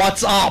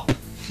 what's up?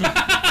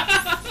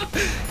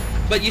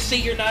 But you see,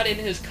 you're not in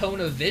his cone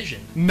of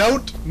vision.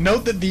 Note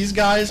that these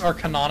guys are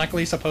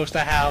canonically supposed to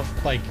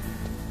have, like,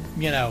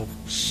 you know,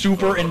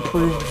 super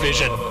improved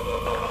vision.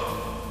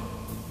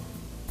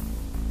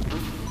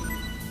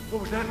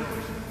 What was that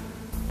noise?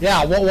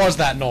 Yeah, what was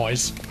that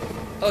noise?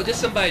 Oh,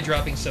 just somebody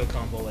dropping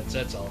SOCOM bullets,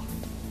 that's all.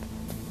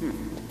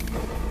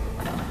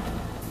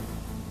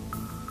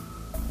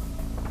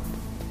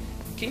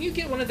 Can you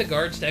get one of the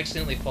guards to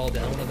accidentally fall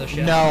down one of those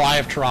shafts? No, I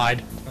have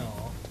tried.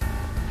 Oh.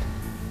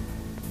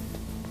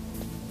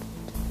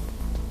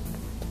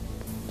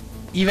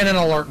 Even in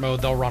alert mode,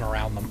 they'll run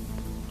around them.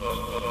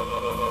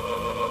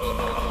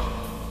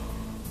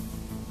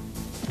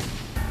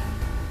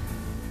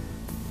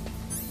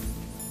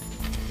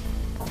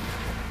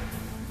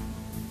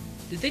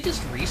 Did they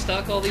just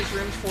restock all these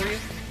rooms for you?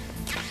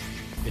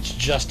 It's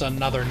just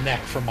another neck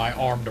for my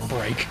arm to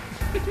break.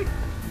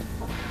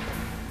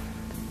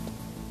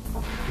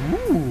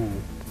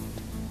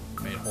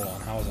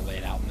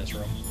 this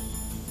room.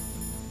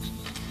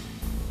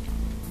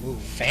 Ooh,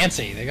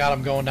 fancy. They got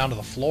him going down to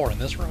the floor in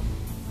this room.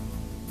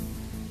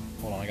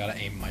 Hold on, I gotta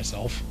aim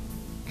myself.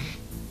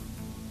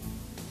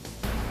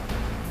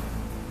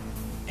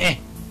 Eh.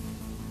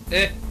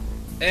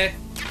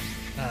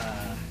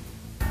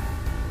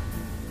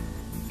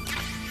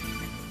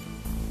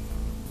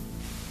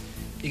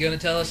 You gonna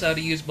tell us how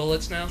to use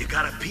bullets now? You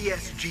got a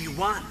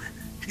PSG-1.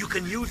 You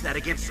can use that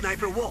against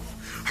Sniper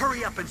Wolf.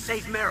 Hurry up and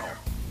save Meryl.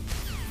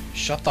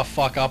 Shut the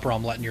fuck up or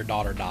I'm letting your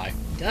daughter die.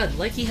 God,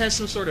 like he has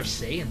some sort of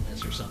say in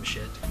this or some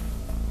shit.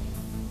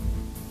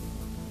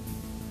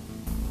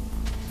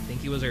 I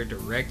think he was our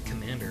direct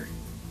commander.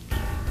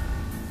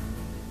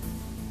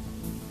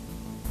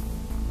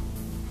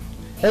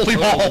 Holy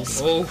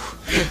balls! Oh.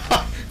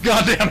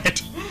 God damn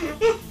it!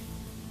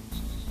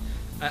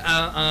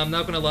 I'm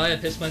not gonna lie, I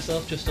pissed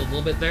myself just a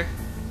little bit there.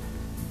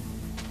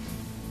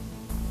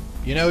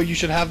 You know, you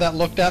should have that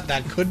looked at.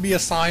 That could be a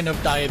sign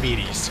of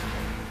diabetes.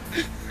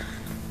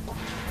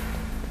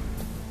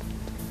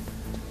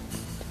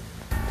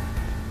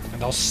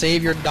 And I'll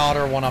save your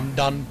daughter when I'm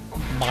done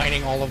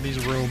mining all of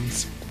these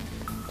rooms.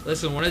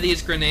 Listen, one of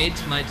these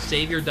grenades might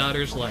save your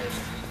daughter's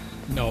life.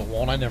 No, it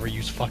won't. I never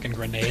use fucking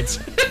grenades.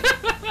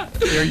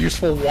 They're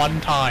useful one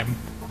time.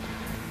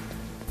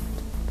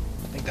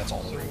 I think that's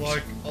all the rooms.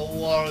 Like a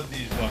lot of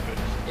these weapons.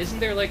 Isn't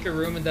there like a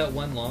room in that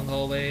one long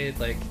hallway,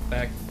 like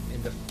back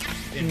in the...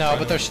 No,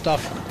 but there's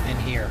stuff in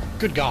here.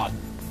 Good God.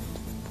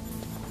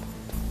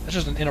 That's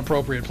just an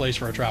inappropriate place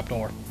for a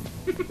trapdoor.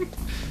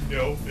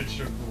 No, it's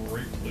a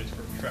great place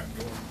for a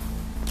trapdoor.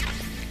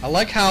 I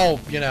like how,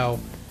 you know,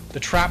 the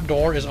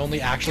trapdoor is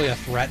only actually a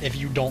threat if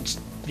you don't,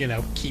 you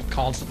know, keep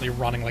constantly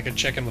running like a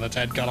chicken with its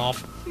head cut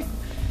off.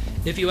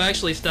 If you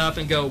actually stop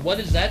and go, what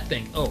is that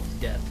thing? Oh,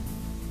 death.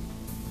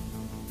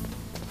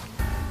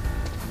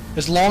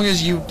 As long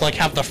as you, like,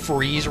 have the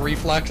freeze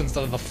reflex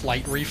instead of the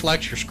flight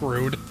reflex, you're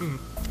screwed.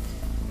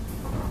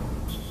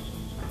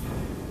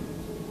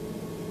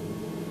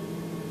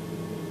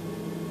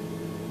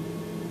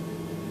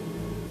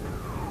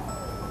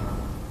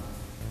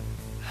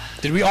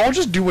 Did we all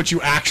just do what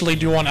you actually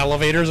do on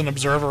elevators and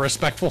observe a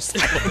respectful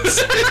silence?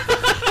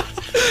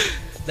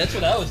 That's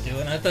what I was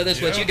doing. I thought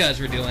that's what you guys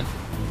were doing.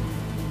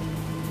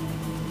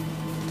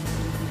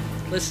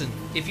 Listen,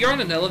 if you're on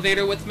an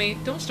elevator with me,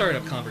 don't start a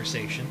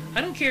conversation.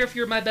 I don't care if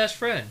you're my best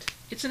friend.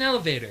 It's an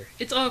elevator.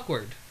 It's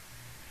awkward.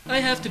 I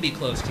have to be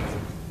close to you.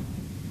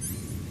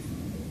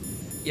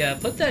 Yeah,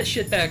 put that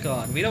shit back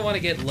on. We don't want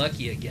to get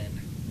lucky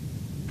again.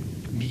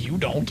 You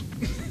don't.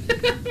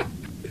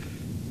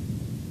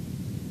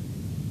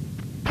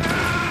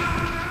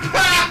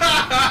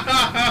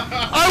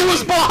 I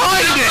was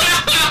behind it!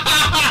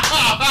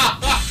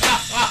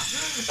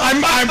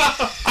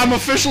 I'm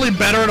officially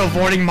better at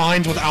avoiding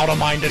mines without a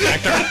mine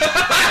detector.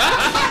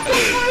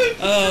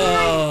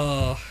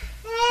 Oh.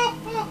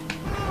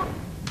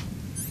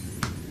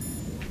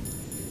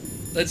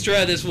 Let's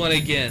try this one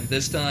again,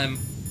 this time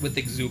with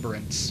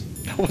exuberance.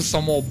 That was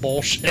some old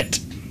bullshit.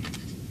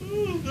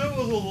 Ooh, that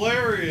was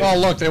hilarious. Oh,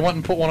 look, they went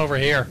and put one over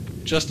here.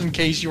 Just in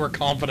case you were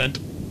confident.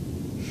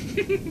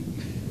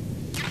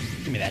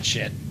 Give me that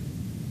shit.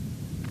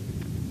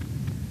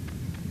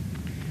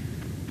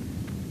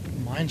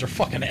 Mines are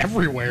fucking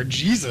everywhere,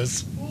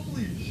 Jesus.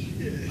 Holy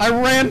shit. I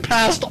ran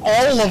past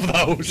all of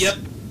those. Yep.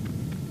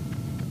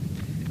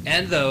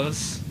 And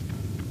those.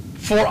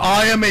 For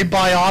I am a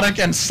biotic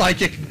and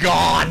psychic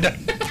god.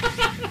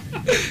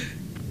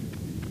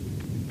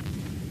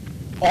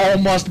 All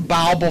must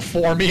bow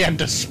before me and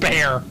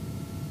despair.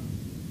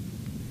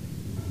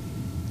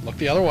 Look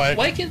the other way.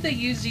 Why can't they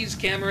use these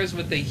cameras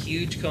with the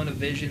huge cone of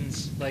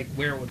visions, like,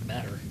 where it would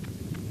matter?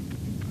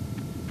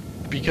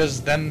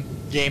 Because then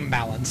game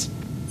balance.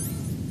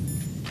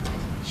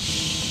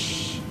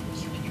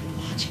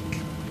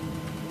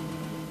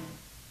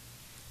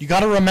 You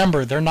gotta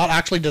remember, they're not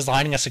actually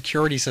designing a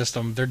security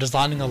system, they're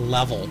designing a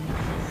level.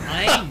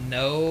 I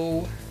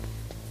know.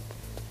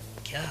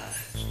 God.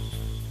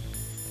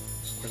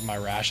 Where's my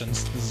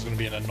rations? This is gonna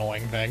be an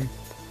annoying thing.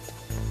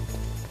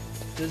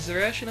 Does the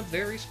ration up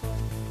there respawn?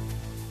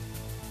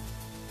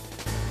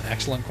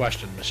 Excellent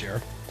question,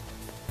 monsieur.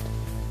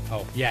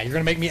 Oh, yeah, you're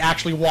gonna make me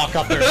actually walk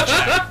up there to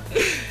check.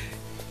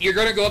 You're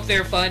gonna go up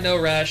there, find no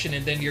ration,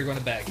 and then you're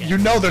gonna back in. You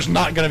know there's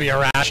not gonna be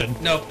a ration.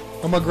 Nope.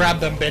 I'm gonna grab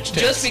them bitch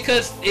tits. Just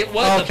because it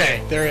was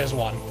okay, there is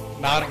one.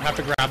 Now I don't have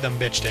to grab them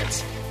bitch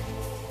tits.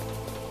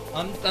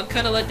 I'm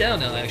kind of let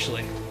down now,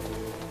 actually.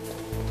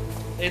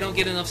 They don't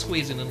get enough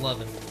squeezing and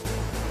loving.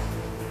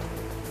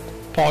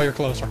 Paul, you're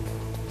closer.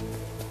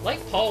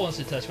 Like Paul wants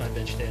to touch my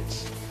bitch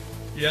tits.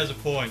 He has a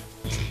point.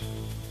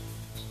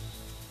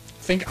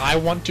 Think I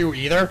want to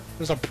either?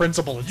 There's a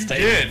principle at You stake.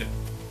 did.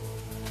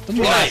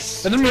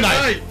 That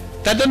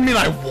doesn't mean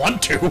I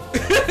want to.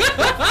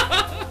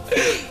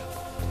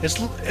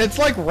 It's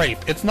like rape.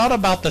 It's not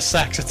about the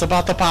sex. It's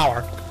about the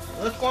power.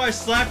 That's why I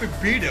slap and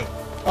beat him.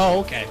 Oh,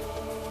 okay.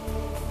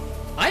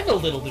 I'm a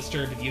little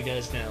disturbed with you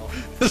guys now.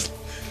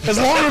 As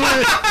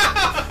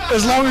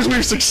long as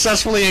we've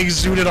successfully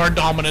exuded our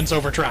dominance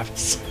over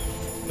Travis.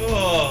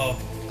 Oh.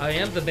 I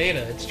am the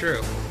beta, it's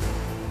true.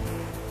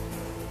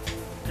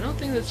 I don't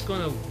think that's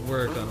gonna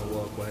work on a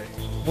walkway.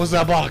 What's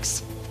that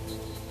box?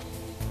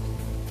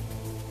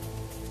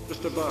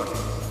 Just a box.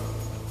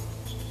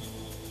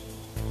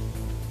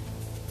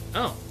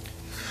 Oh.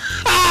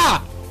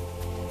 Ah!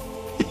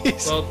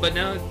 Well, but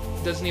now,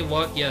 doesn't he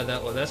walk? Yeah,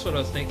 that's what I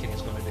was thinking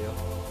he's gonna do.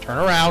 Turn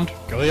around.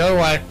 Go the other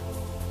way.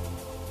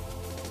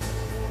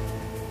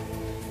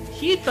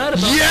 He thought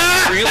about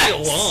Yes! that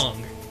really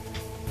long.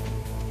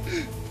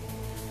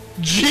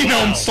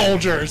 Genome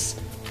soldiers.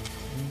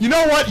 You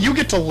know what? You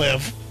get to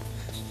live.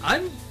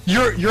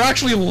 You're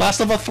actually less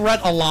of a threat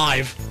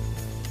alive.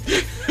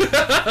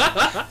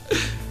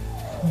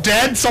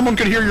 Dead, someone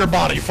could hear your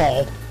body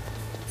fall.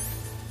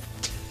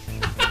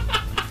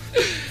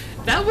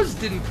 That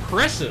was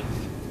impressive.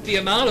 The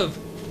amount of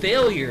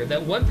failure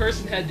that one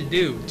person had to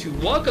do to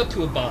walk up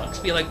to a box,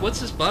 be like, what's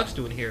this box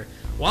doing here?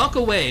 Walk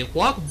away,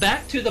 walk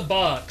back to the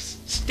box,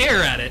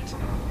 stare at it.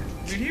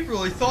 Dude, he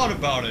really thought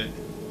about it.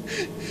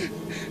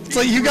 It's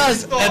like you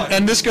guys,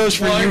 and this goes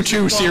for you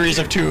too, series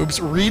of tubes.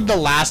 Read The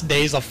Last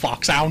Days of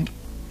Foxhound.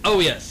 Oh,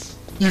 yes.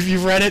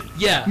 You've read it?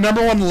 Yeah.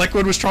 Remember when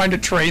Liquid was trying to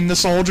train the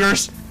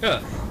soldiers?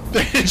 Yeah.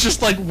 It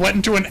just like went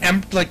into an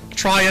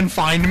try and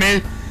find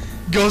me.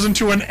 Goes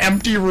into an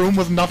empty room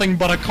with nothing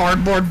but a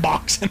cardboard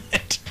box in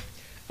it.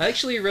 I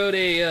actually wrote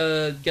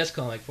a guest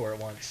comic for it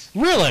once.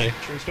 Really?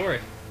 True story.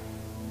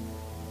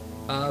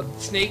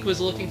 Snake was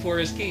looking for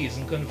his keys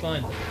and couldn't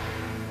find them.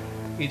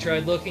 He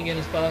tried looking in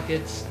his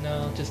pockets.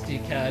 No, just the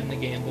CAD and the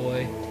Game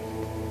Boy.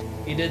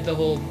 He did the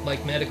whole,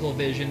 like, medical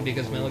vision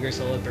because Metal Gear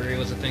Solid 3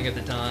 was a thing at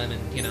the time,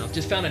 and, you know,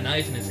 just found a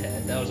knife in his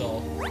head. That was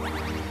all.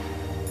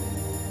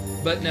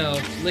 But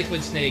no,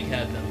 Liquid Snake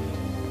had them.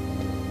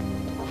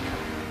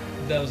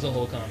 That was the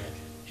whole comic.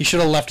 He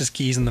should have left his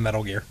keys in the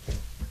Metal Gear.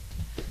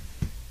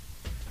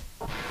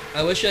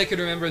 I wish I could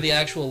remember the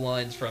actual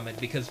lines from it,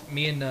 because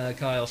me and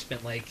Kyle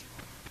spent, like,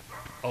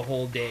 a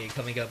whole day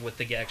coming up with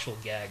the actual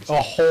gags.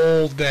 A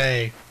whole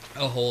day.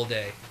 A whole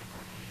day.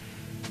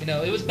 You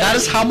know, it was That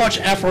is how much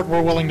effort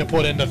we're willing to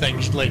put into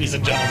things, ladies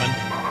and gentlemen.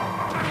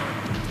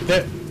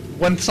 That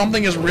when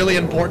something is really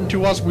important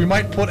to us, we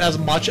might put as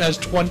much as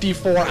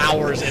 24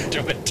 hours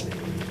into it.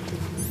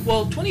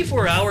 Well,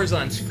 24 hours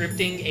on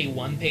scripting a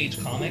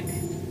one-page comic?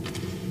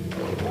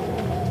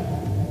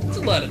 It's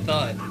a lot of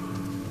thought.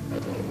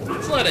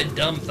 It's a lot of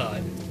dumb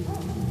thought.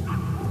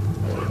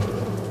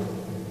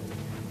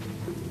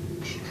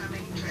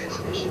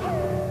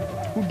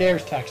 Who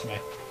dares text me?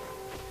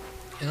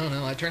 I don't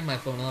know, I turned my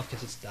phone off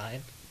because it's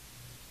dying.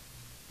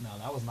 No,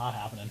 that was not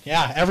happening.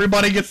 Yeah,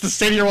 everybody gets to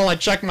sit here while I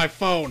check my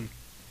phone.